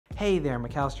Hey there,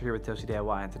 McAllister here with Toasty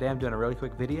DIY, and today I'm doing a really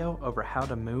quick video over how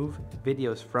to move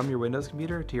videos from your Windows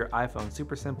computer to your iPhone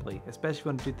super simply, especially if you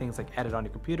want to do things like edit on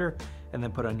your computer and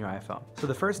then put it on your iPhone. So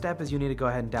the first step is you need to go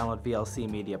ahead and download VLC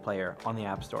Media Player on the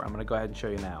App Store. I'm going to go ahead and show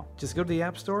you now. Just go to the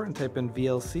App Store and type in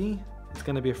VLC. It's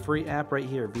going to be a free app right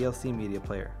here, VLC Media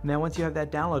Player. Now once you have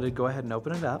that downloaded, go ahead and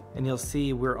open it up and you'll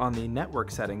see we're on the network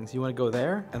settings. You want to go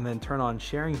there and then turn on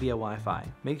sharing via Wi-Fi.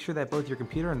 Make sure that both your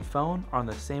computer and phone are on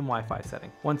the same Wi-Fi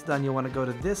setting. Once done, you'll want to go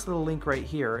to this little link right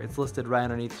here. It's listed right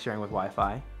underneath sharing with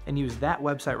Wi-Fi, and use that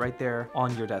website right there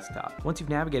on your desktop. Once you've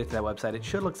navigated to that website, it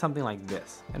should look something like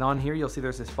this. And on here, you'll see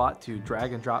there's a spot to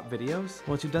drag and drop videos.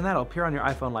 Once you've done that, it'll appear on your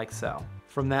iPhone like so.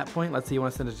 From that point, let's say you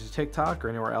want to send it to TikTok or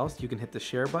anywhere else, you can hit the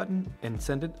share button and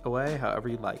send it away however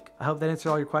you'd like. I hope that answered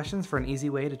all your questions for an easy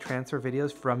way to transfer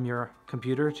videos from your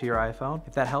computer to your iPhone.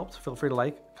 If that helps, feel free to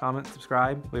like, comment,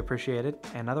 subscribe. We appreciate it.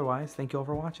 And otherwise, thank you all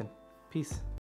for watching. Peace.